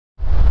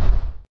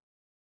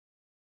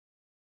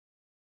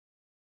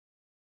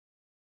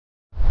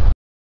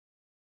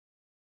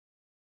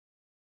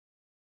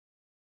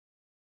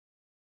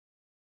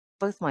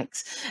both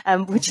mics.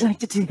 Would you like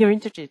to do your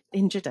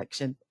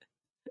introduction?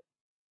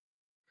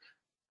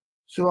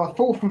 So our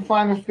fourth and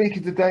final speaker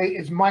today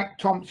is Mike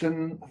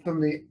Thompson from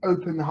the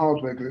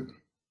OpenHW Group,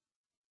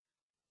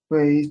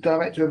 where he's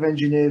Director of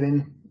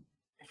Engineering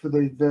for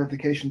the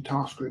Verification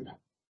Task Group.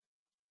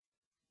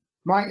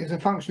 Mike is a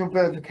functional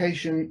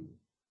verification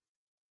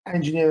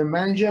engineering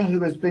manager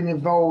who has been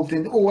involved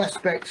in all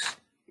aspects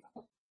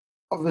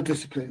of the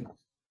discipline: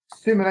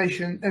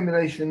 simulation,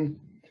 emulation,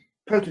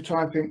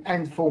 prototyping,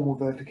 and formal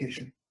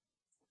verification.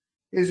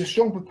 He is a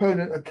strong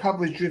proponent of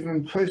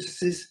coverage-driven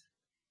processes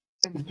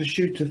in the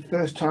pursuit of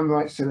first-time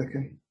right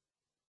silicon.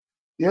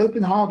 The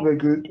OpenHW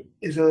Group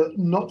is a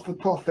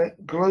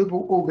not-for-profit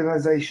global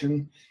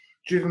organization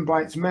driven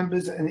by its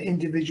members and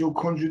individual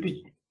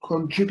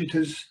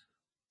contributors,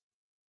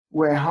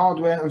 where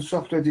hardware and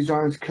software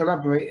designers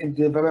collaborate in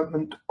the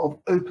development of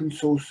open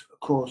source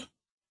cores,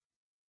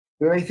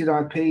 related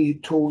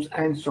IP, tools,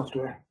 and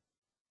software.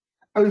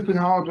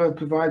 OpenHW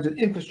provides an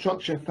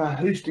infrastructure for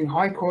hosting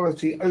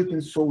high-quality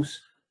open source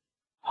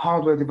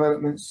hardware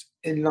developments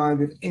in line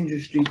with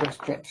industry best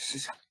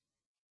practices.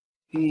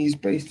 He is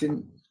based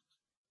in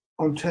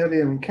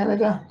Ontario in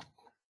Canada,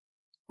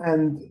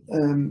 and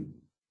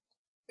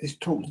his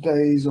talk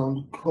today is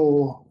on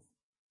CORE-V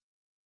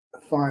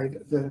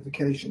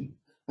verification,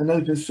 an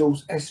open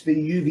source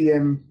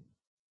SVUVM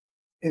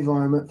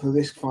environment for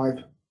RISC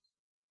V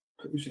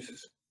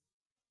processors,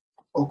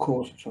 or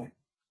cores, sorry.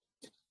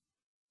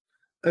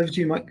 Over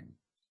to you, Mike.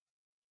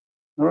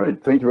 All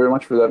right, thank you very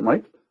much for that,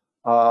 Mike.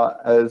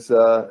 As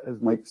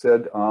Mike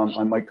said,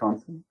 I'm Mike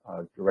Thompson,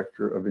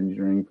 Director of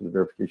Engineering for the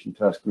Verification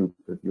Task Group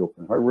at the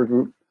OpenHW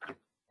Group,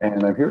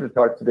 and I'm here to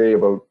talk today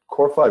about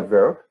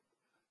CORE-V-VERIF.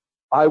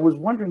 I was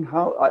wondering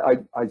how, I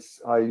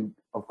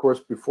of course,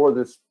 before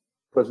this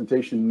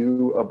presentation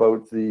knew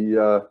about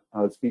the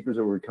speakers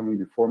that were coming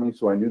before me,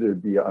 so I knew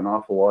there'd be an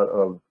awful lot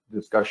of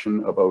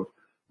discussion about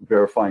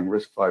verifying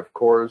RISC-V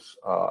cores.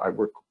 I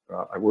work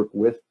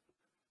with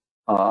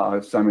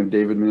Simon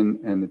Davidman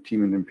and the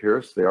team in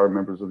Paris. They are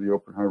members of the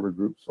OpenHW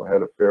Group, so I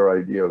had a fair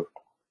idea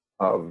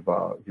of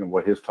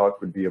what his talk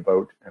would be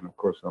about, and of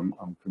course I'm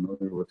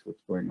familiar with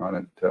what's going on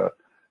at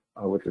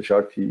with the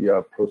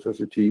SHAKTI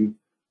processor team.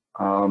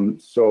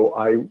 So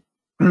I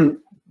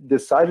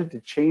decided to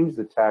change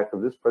the tack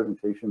of this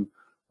presentation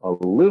a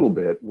little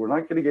bit. We're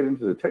not going to get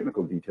into the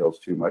technical details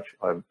too much.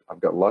 I've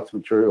got lots of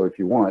material if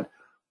you want,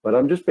 but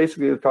I'm just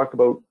basically going to talk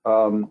about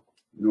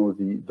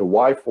the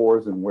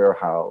why-fors and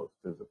where-hows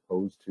as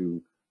opposed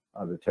to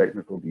the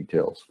technical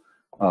details,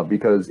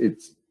 because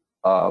it's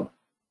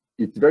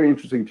very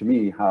interesting to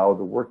me how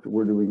the work that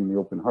we're doing in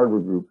the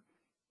OpenHW Group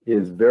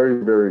is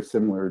very, very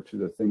similar to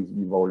the things that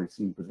you've already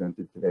seen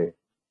presented today.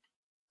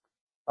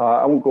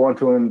 I won't go on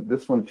to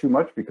this one too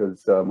much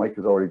because Mike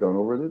has already gone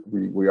over it.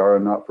 We are a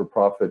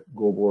not-for-profit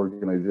global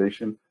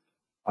organization.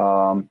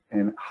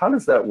 And how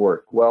does that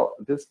work? Well,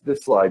 this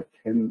slide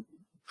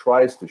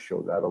tries to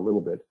show that a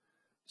little bit.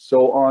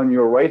 So on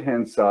your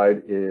right-hand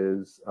side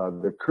is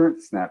the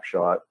current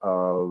snapshot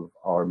of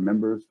our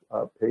members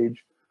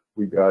page.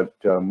 We've got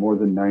more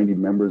than 90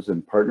 members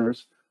and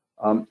partners.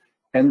 And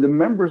the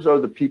members are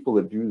the people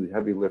that do the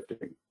heavy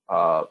lifting.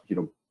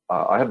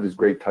 I have this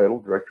great title,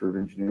 Director of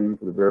Engineering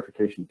for the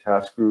Verification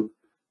Task Group.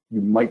 You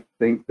might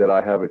think that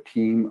I have a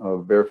team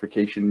of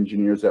verification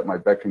engineers at my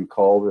beck and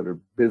call that are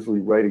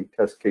busily writing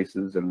test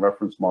cases and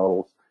reference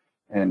models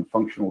and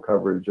functional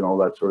coverage and all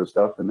that sort of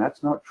stuff, and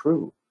that's not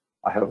true.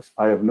 I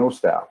have no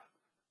staff.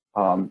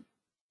 Our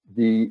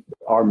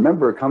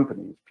member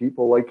companies,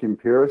 people like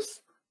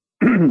Paris,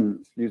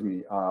 excuse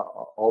me,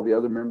 all the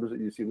other members that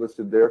you see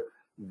listed there,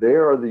 they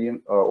are the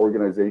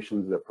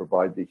organizations that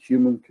provide the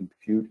human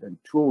compute and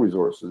tool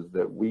resources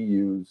that we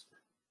use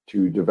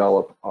to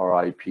develop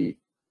our IP.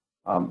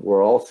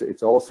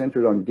 It's all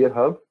centered on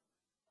GitHub.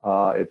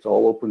 It's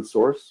all open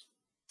source.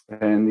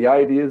 And the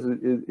idea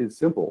is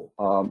simple.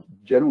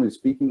 Generally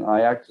speaking,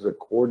 I act as a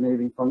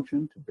coordinating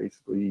function to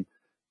basically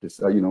just,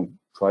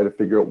 try to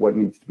figure out what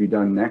needs to be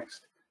done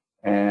next.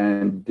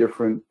 And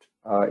different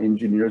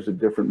engineers at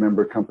different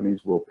member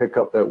companies will pick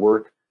up that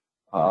work.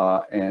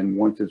 And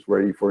once it's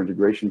ready for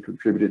integration,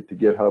 contribute it to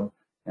GitHub.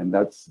 And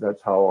that's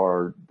how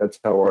our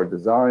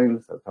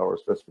designs, that's how our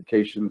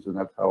specifications, and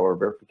that's how our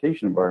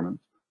verification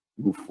environments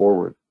move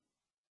forward.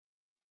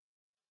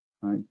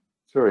 All right.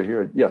 Sorry,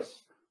 here,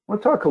 yes. I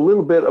want to talk a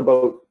little bit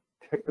about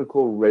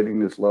technical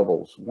readiness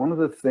levels. One of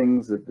the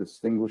things that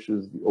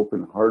distinguishes the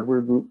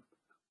OpenHW Group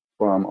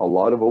from a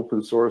lot of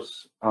open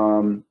source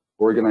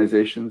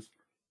organizations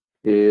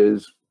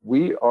is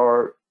we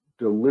are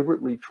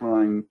deliberately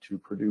trying to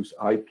produce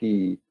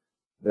IP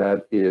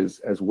that is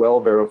as well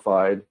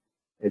verified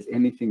as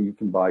anything you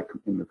can buy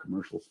in the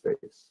commercial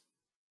space.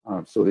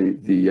 So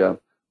the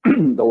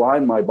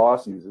line my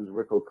boss uses,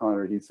 Rick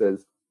O'Connor, he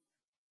says,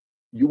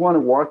 you want to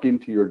walk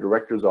into your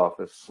director's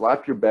office,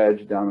 slap your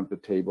badge down at the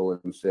table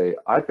and say,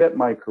 I bet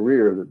my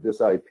career that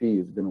this IP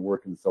is going to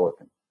work in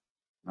silicon.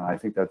 I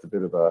think that's a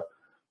bit of a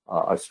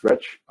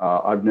stretch.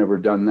 I've never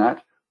done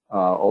that,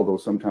 although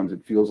sometimes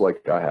it feels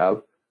like I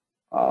have.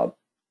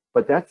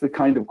 But that's the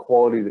kind of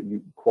quality that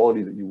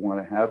you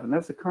want to have, and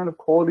that's the kind of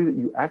quality that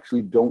you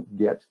actually don't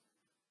get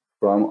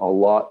from a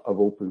lot of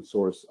open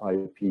source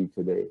IP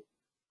today.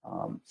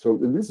 So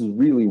this is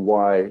really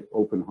why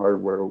open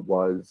hardware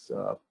was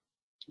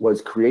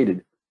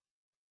created.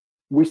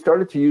 We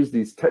started to use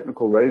these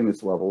technical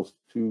readiness levels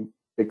to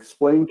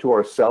explain to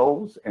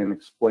ourselves and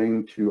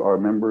explain to our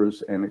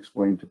members and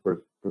explain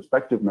to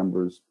prospective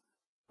members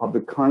of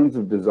the kinds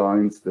of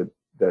designs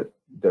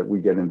that we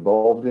get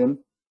involved in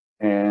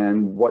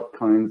and what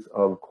kinds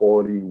of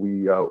quality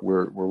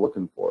we're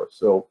looking for.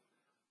 So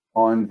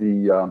on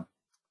the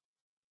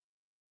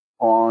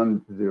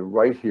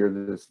right here,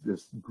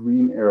 this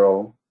green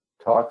arrow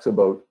talks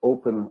about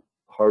open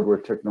hardware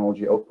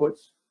technology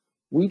outputs.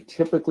 We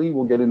typically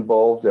will get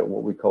involved at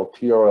what we call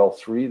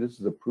TRL3. This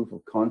is a proof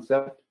of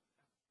concept.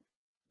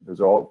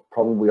 There's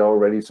probably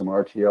already some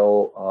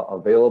RTL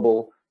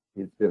available.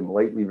 It's been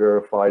lightly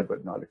verified,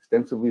 but not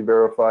extensively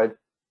verified.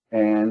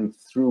 And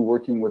through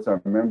working with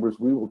our members,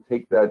 we will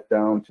take that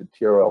down to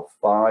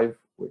TRL5,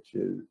 which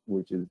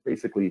is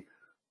basically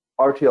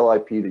RTL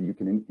IP that you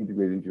can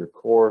integrate into your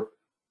core,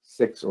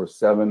 6 or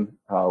 7.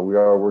 We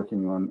are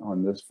working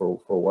on this for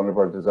one of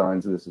our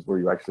designs. This is where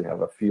you actually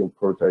have a field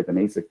prototype, an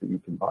ASIC that you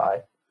can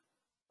buy.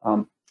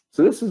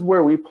 So this is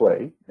where we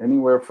play,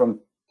 anywhere from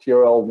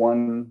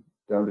TRL1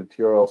 down to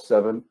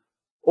TRL7.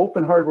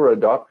 Open hardware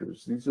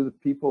adopters, these are the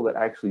people that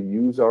actually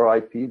use our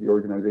IP, the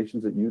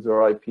organizations that use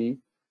our IP.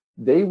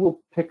 They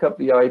will pick up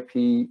the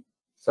IP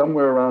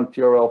somewhere around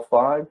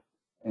TRL5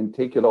 and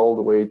take it all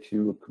the way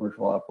to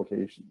commercial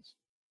applications.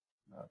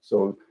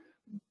 So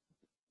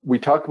we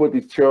talk about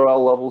these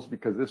TRL levels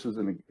because this is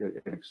an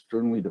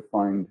externally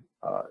defined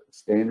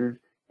standard,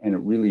 and it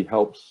really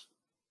helps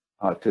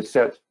to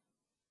set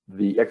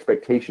the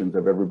expectations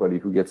of everybody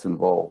who gets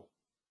involved.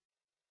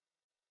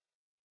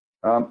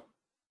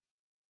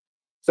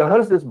 So how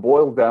does this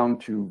boil down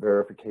to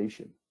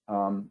verification?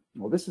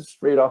 Well, this is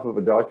straight off of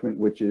a document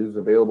which is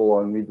available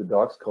on Read the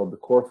Docs called the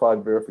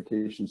CORE-V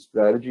Verification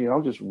Strategy. And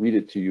I'll just read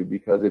it to you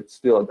because it's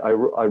still, I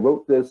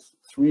wrote this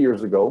 3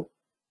 years ago,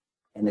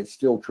 and it's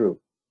still true.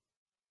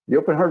 The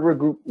Open Hardware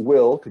Group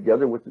will,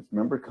 together with its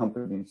member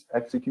companies,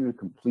 execute a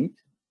complete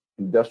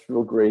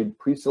industrial-grade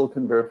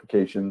pre-silicon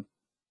verification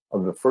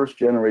of the first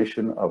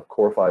generation of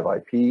CORE-V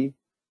IP,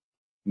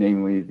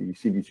 namely the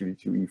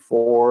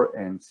CV32E4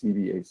 and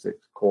CVA6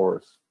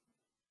 cores.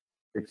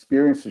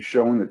 Experience has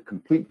shown that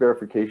complete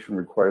verification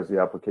requires the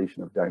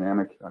application of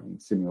dynamic,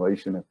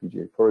 simulation,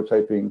 FPGA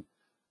prototyping,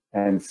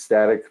 and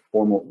static,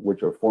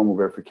 which are formal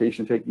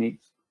verification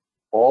techniques.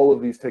 All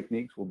of these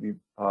techniques will be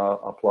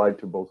applied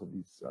to both of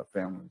these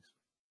families.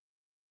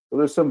 So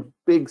there's some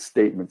big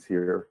statements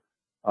here,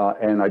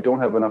 and I don't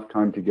have enough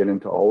time to get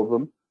into all of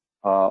them.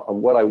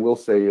 What I will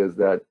say is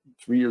that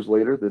 3 years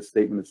later, this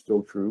statement is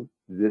still true.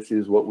 This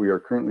is what we are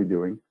currently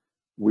doing.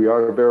 We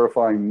are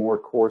verifying more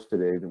cores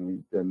today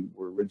than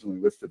were originally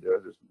listed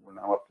there. We're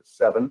now up to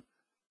 7.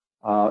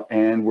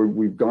 And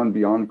we've gone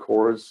beyond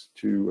cores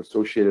to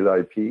associated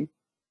IP.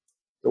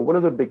 So what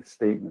are the big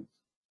statements?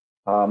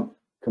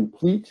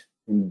 Complete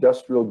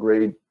industrial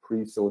grade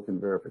pre-silicon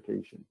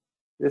verification.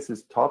 This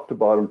is top to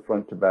bottom,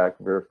 front to back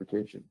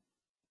verification.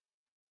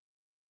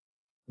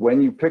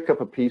 When you pick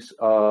up a piece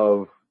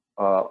of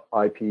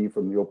IP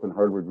from the Open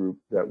Hardware Group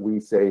that we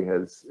say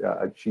has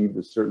achieved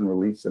a certain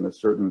release and a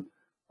certain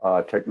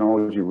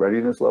technology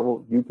readiness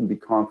level, you can be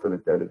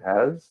confident that it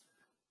has.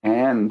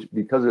 And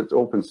because it's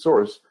open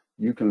source,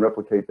 you can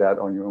replicate that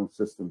on your own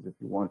systems if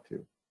you want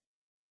to.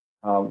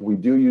 We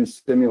do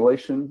use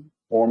simulation,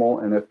 formal,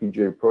 and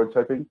FPGA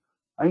prototyping.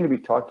 I'm going to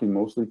be talking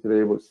mostly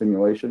today about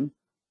simulation,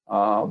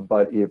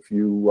 but if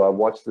you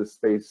watch this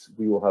space,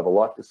 we will have a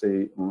lot to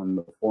say on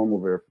the formal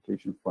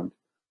verification front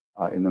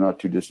in the not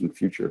too distant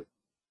future.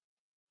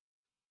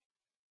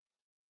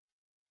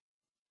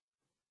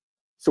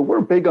 So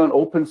we're big on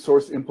open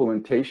source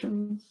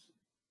implementations,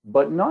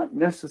 but not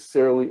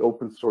necessarily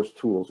open source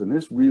tools. And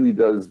this really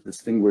does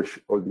distinguish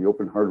the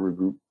Open Hardware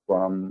Group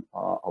from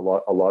a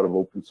lot of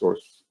open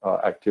source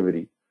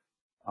activity.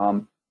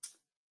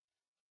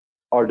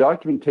 Our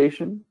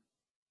documentation,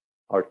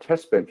 our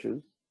test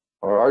benches,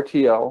 our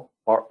RTL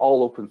are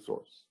all open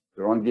source.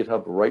 They're on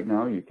GitHub right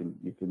now. You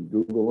can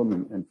Google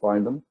them and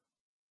find them.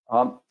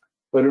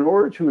 But in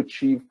order to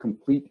achieve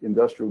complete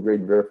industrial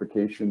grade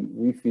verification,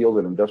 we feel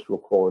that industrial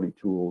quality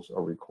tools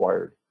are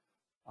required.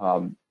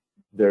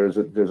 There's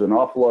an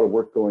awful lot of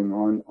work going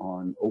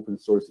on open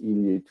source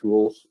EDA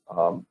tools.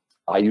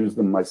 I use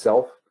them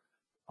myself,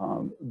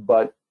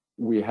 but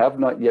we have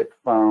not yet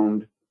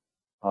found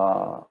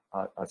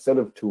a set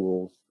of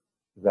tools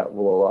that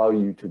will allow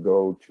you to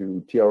go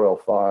to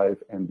TRL5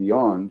 and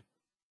beyond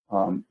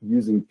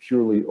using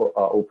purely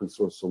open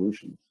source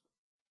solutions.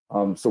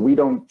 So we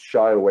don't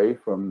shy away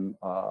from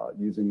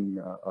using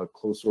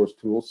closed source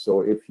tools.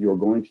 So if you're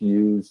going to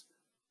use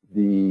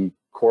the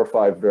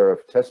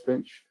CORE-V-VERIF test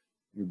bench,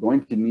 you're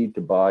going to need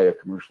to buy a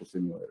commercial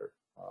simulator.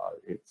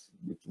 It's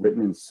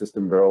written in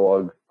System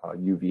Verilog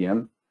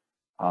UVM.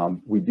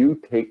 We do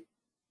take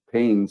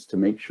pains to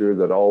make sure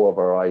that all of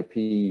our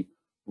IP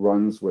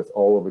runs with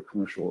all of the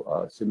commercial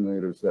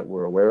simulators that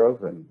we're aware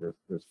of, and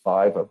there's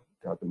 5. I've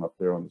got them up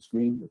there on the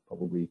screen. There's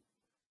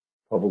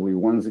probably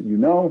ones that you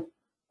know,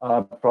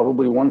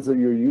 probably ones that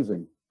you're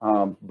using.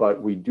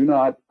 But we do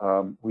not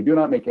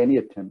make any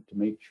attempt to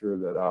make sure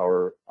that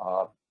our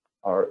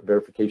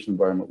verification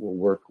environment will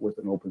work with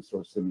an open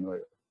source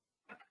simulator.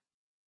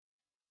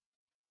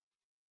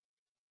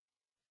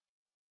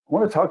 I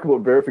want to talk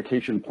about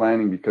verification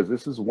planning because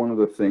this is one of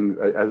the things,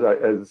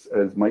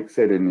 as Mike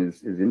said in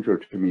his intro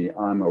to me,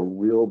 I'm a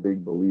real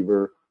big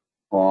believer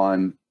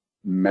on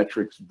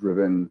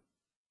metrics-driven,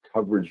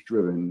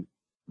 coverage-driven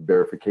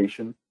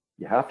verification.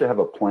 You have to have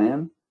a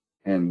plan,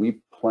 and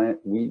we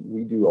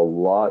do a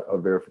lot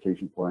of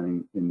verification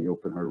planning in the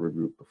Open Hardware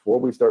Group. Before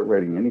we start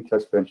writing any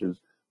test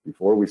benches,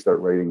 before we start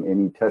writing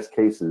any test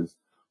cases,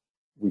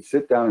 we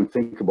sit down and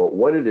think about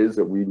what it is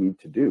that we need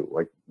to do.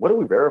 Like, what are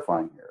we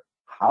verifying here?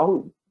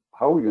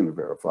 How are we going to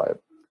verify it?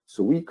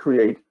 So we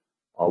create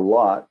a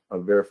lot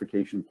of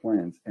verification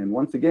plans. And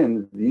once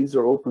again, these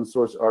are open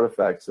source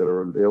artifacts that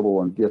are available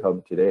on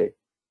GitHub today.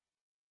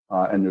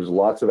 And there's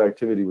lots of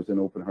activity within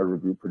Open Hardware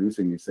Group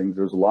producing these things.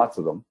 There's lots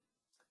of them.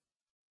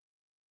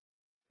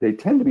 They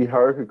tend to be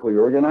hierarchically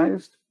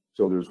organized.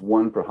 So there's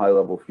one per high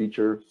level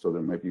feature. So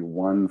there might be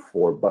one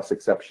for bus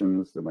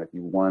exceptions. There might be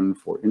one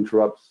for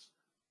interrupts,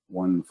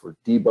 one for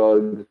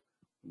debug,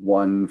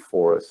 one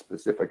for a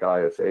specific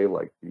ISA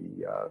like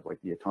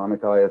the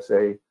atomic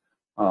ISA.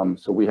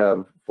 So we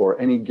have, for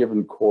any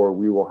given core,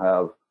 we will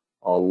have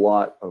a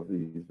lot of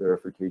these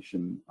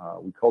verification,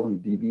 we call them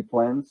DB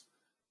plans,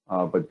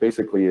 but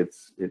basically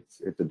it's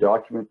a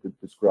document that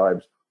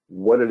describes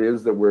what it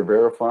is that we're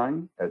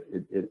verifying at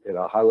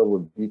a high level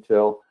of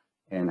detail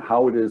and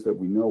how it is that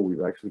we know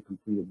we've actually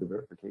completed the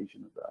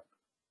verification of that.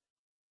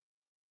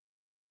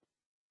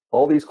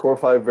 All these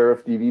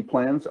CORE-V-VERIF DB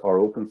plans are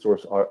open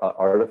source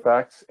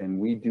artifacts, and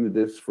we do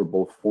this for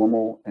both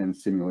formal and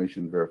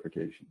simulation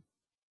verification.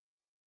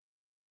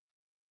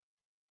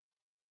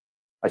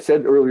 I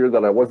said earlier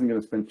that I wasn't going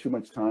to spend too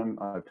much time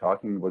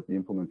talking about the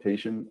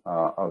implementation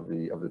of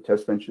the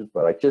test benches,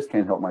 but I just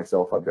can't help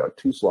myself. I've got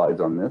 2 slides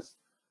on this.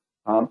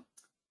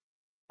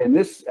 And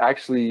this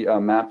actually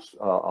maps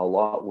a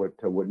lot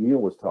what Neel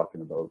was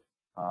talking about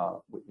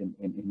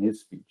in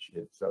his speech.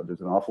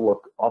 There's an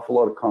awful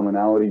lot of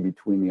commonality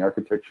between the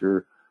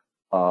architecture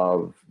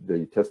of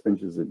the test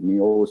benches that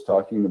Neel was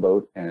talking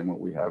about and what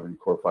we have in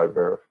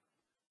CORE-V-VERIF.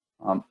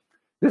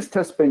 This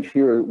test bench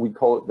here, we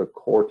call it the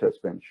core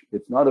test bench.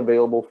 It's not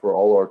available for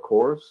all our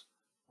cores,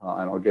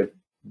 and I'll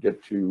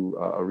get to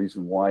a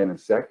reason why in a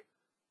sec.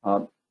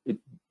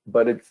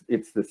 But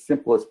it's the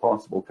simplest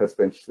possible test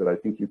bench that I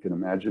think you can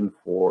imagine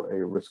for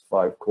a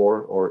RISC-V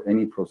core or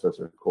any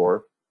processor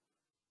core.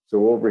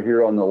 So over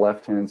here on the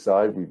left-hand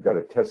side, we've got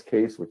a test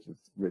case, which is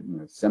written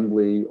in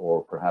assembly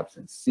or perhaps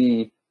in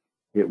C.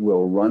 It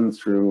will run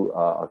through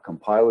a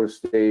compiler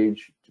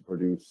stage to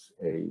produce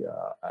a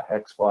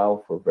hex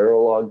file for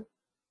Verilog,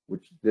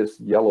 which this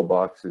yellow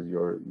box is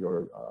your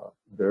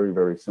very,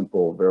 very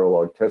simple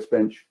Verilog test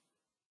bench.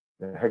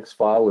 The hex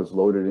file is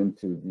loaded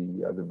into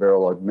the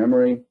Verilog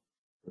memory.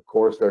 The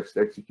core starts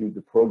to execute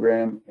the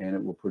program, and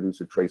it will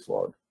produce a trace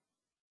log.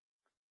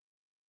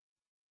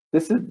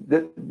 This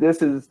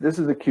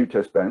is a Q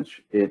test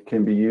bench. It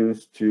can be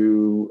used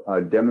to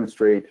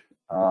demonstrate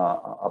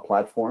a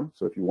platform.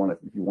 So if you want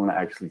to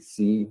actually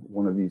see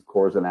one of these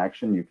cores in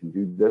action, you can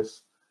do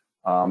this.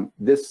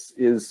 This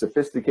is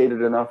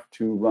sophisticated enough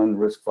to run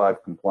RISC-V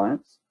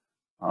compliance,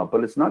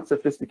 but it's not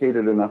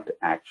sophisticated enough to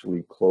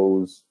actually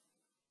close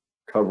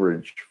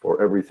coverage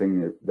for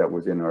everything that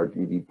was in our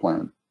DB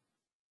plan.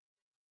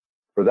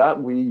 For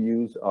that, we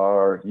use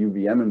our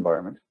UVM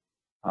environment,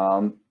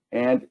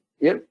 and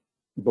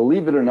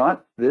believe it or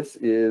not, this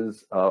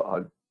is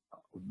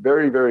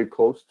very, very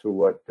close to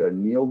what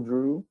Neel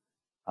drew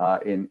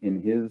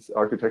in his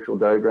architectural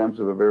diagrams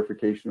of a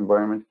verification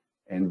environment,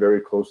 and very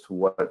close to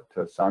what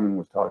Simon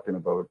was talking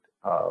about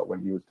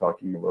when he was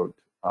talking about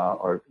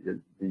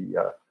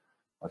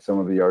some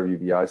of the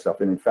RVVI stuff.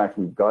 And in fact,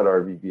 we've got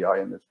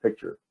RVVI in this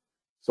picture.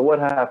 So what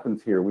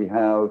happens here? We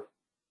have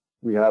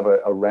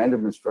a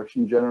random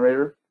instruction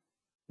generator.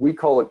 We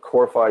call it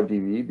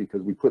CORE-V-DV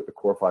because we put the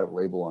CORE-V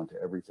label onto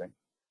everything.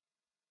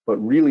 But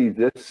really,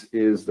 this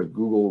is the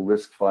Google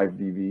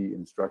RISC-V-DV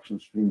instruction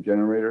stream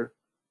generator.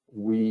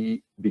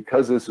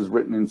 Because this is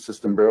written in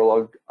System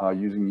Verilog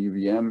using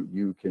UVM,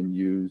 you can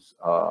use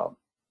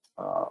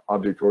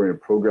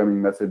object-oriented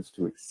programming methods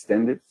to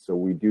extend it. So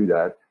we do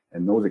that,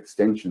 and those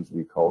extensions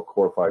we call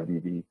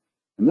CORE-V-DV.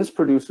 And this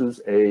produces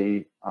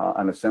an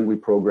assembly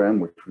program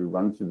which we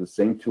run through the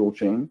same tool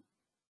chain,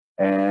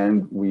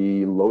 and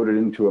we load it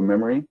into a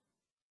memory,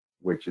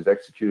 which is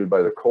executed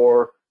by the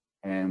core,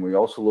 and we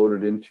also load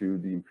it into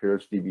the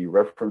Imperius DB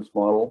reference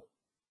model,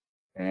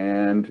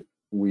 and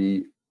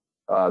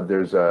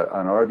there's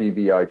an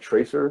RVVI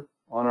tracer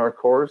on our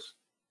cores,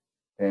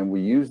 and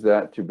we use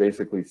that to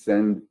basically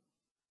send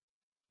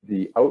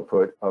the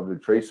output of the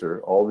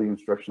tracer, all the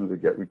instructions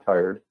that get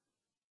retired,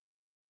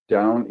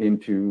 down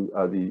into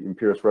the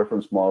Imperius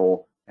reference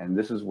model, And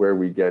this is where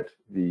we get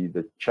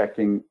the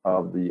checking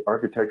of the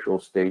architectural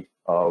state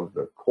of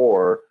the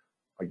core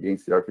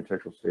against the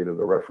architectural state of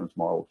the reference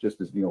model, just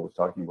as Neel was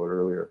talking about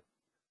earlier.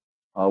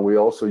 We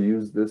also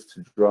use this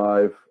to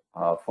drive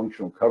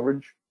functional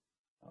coverage.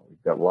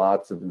 We've got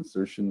lots of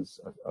insertions,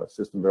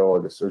 system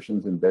verilog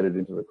assertions embedded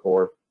into the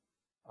core.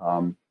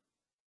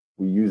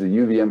 We use a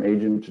UVM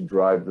agent to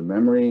drive the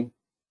memory,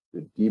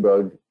 the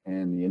debug,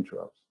 and the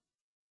interrupts.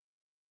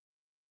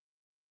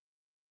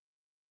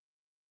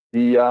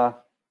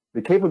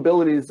 The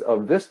capabilities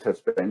of this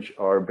test bench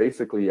are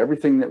basically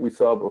everything that we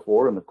saw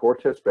before in the core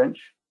test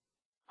bench,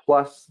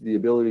 plus the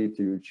ability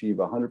to achieve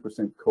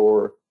 100%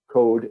 core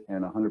code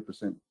and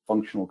 100%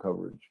 functional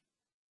coverage.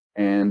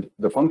 And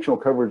the functional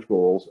coverage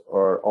goals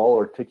are all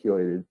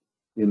articulated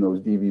in those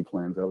DV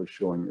plans I was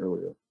showing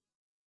earlier.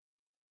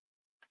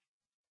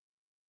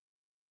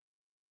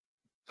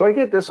 So I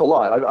get this a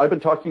lot. I've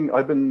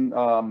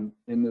been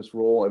in this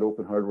role at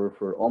Open Hardware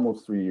for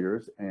almost 3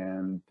 years,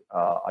 and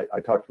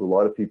I talk to a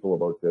lot of people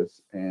about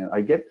this, and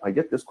I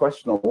get this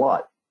question a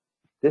lot.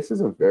 This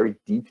is a very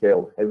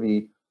detailed,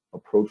 heavy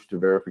approach to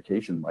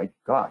verification. My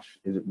gosh,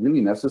 is it really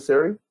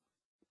necessary?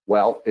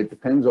 Well, it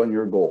depends on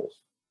your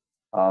goals.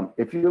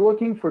 If you're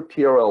looking for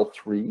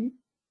TRL3,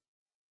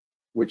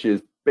 which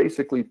is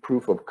basically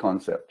proof of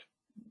concept,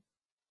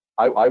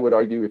 I would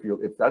argue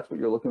if that's what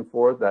you're looking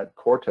for, that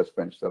core test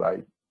bench that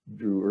I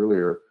drew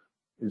earlier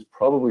is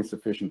probably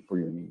sufficient for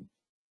your needs.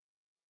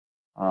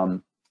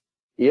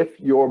 If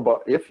you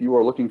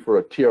are looking for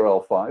a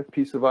TRL5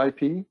 piece of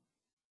IP,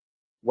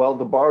 well,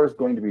 the bar is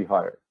going to be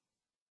higher.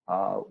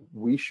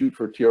 We shoot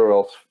for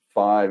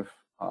TRL5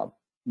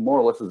 more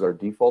or less as our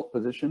default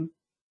position.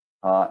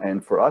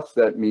 And for us,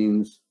 that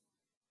means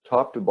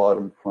top to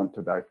bottom, front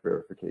to back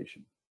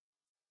verification.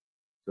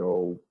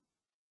 So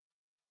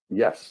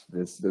yes,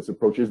 this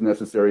approach is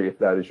necessary if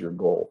that is your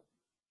goal.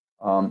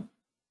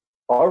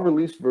 Our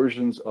released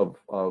versions of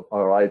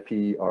our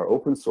IP are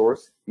open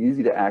source,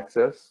 easy to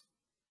access.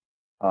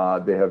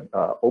 They have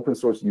open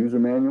source user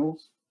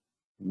manuals,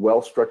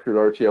 well-structured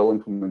RTL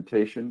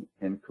implementation,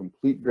 and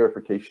complete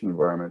verification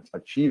environments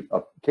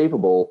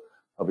capable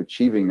of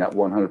achieving that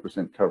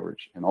 100%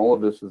 coverage. And all of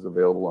this is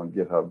available on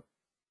GitHub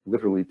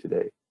literally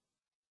today.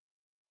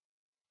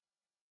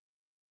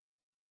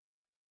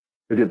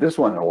 I did this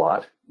one a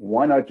lot.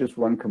 Why not just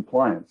run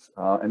compliance?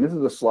 And this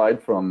is a slide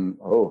from,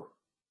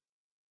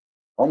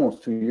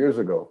 almost 2 years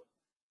ago.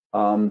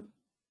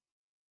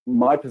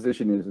 My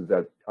position is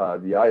that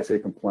the ISA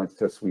compliance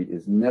test suite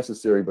is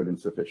necessary but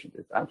insufficient.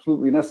 It's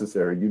absolutely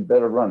necessary. You'd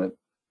better run it.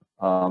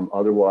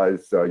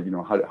 Otherwise, how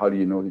do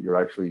you know that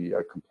you're actually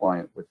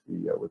compliant with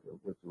the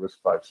RISC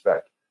V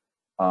spec?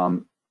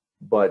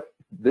 But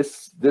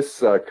this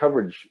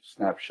coverage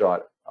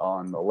snapshot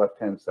on the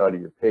left-hand side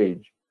of your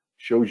page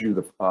shows you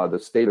the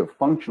state of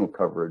functional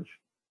coverage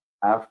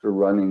after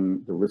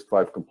running the RISC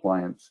V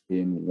compliance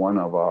in one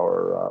of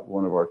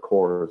our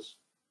cores.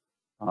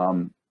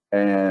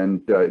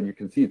 And you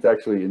can see it's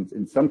actually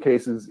in some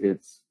cases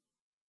it's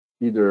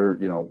either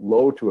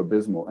low to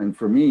abysmal, and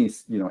for me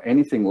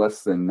anything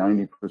less than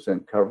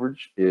 90%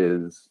 coverage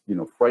is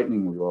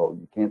frighteningly low.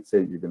 You can't say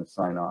that you're going to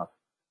sign off,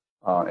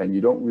 and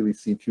you don't really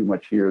see too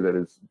much here that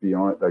is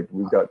beyond. Like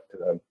we've got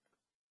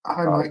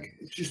hi Mike,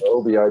 it's just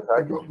OBI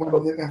package. I've got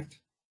 1 minute left.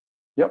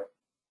 Yep.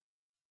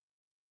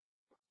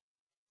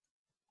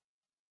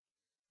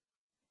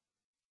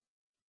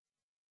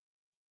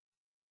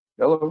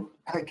 Hello.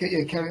 Hi,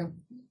 yeah, carry on.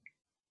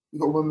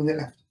 We've got 1 minute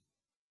left.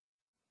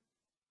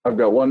 I've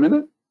got 1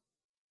 minute.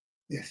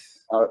 Yes.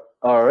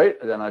 All right,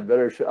 then I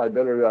better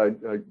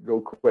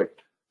go quick.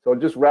 So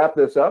just wrap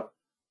this up.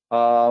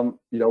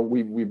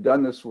 We've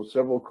done this with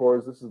several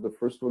cores. This is the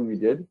first one we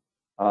did.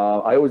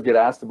 I always get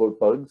asked about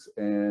bugs,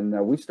 and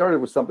we started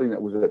with something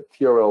that was at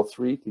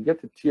TRL3. To get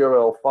to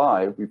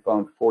TRL5, we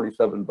found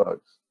 47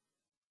 bugs.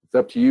 It's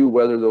up to you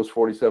whether those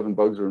 47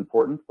 bugs are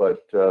important,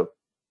 but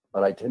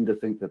I tend to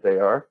think that they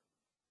are.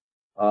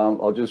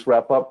 I'll just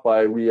wrap up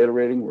by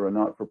reiterating we're a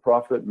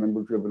not-for-profit,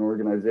 member-driven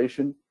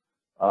organization.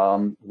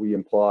 We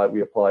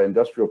apply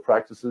industrial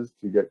practices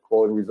to get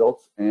quality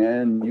results,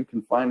 and you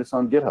can find us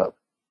on GitHub.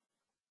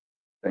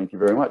 Thank you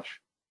very much.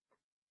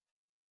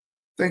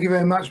 Thank you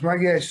very much, Mike.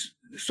 Yes,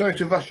 sorry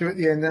to rush you at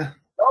the end there.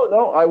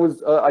 No,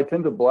 I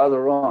tend to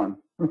blather on.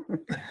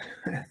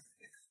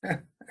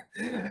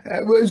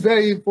 It was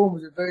very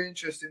informative, very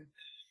interesting.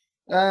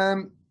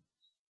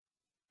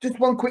 Just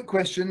one quick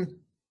question.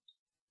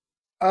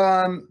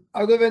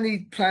 Are there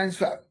any plans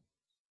for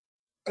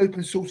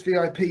open source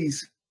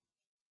VIPs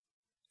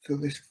for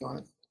RISC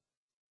V?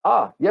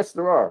 Yes,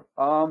 there are.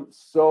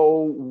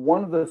 So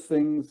one of the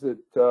things that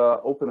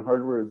Open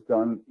Hardware has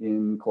done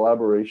in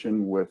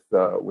collaboration with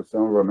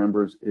some of our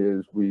members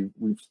is we've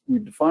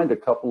defined a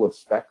couple of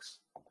specs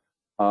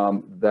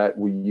that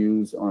we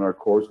use on our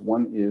cores.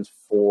 One is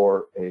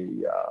for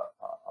a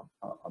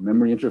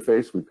memory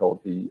interface. We call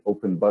it the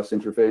Open Bus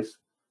interface.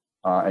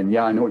 And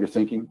yeah, I know what you're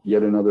thinking.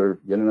 Yet another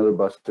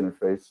bus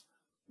interface.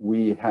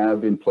 We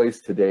have in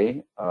place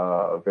today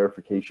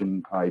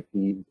verification IP,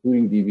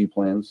 including DV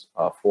plans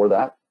for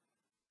that.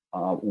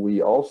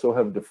 We also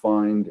have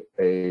defined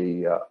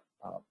an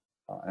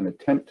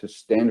attempt to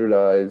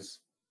standardize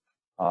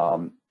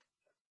an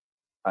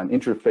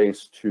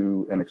interface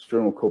to an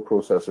external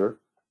coprocessor,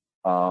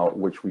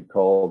 which we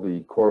call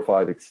the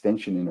CORE-V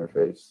extension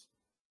interface.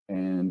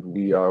 And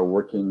we are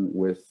working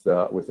with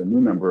a new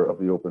member of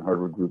the Open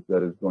Hardware Group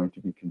that is going to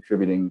be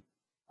contributing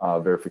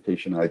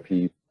verification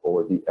IP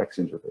for the X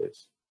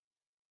interface.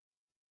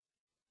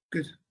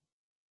 Good.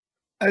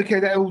 Okay,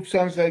 that all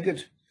sounds very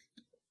good.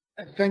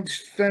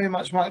 Thanks very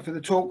much, Mike, for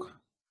the talk.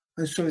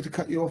 I'm sorry to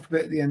cut you off a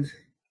bit at the end.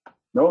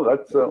 No,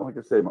 that's like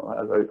I say,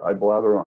 as I blather on.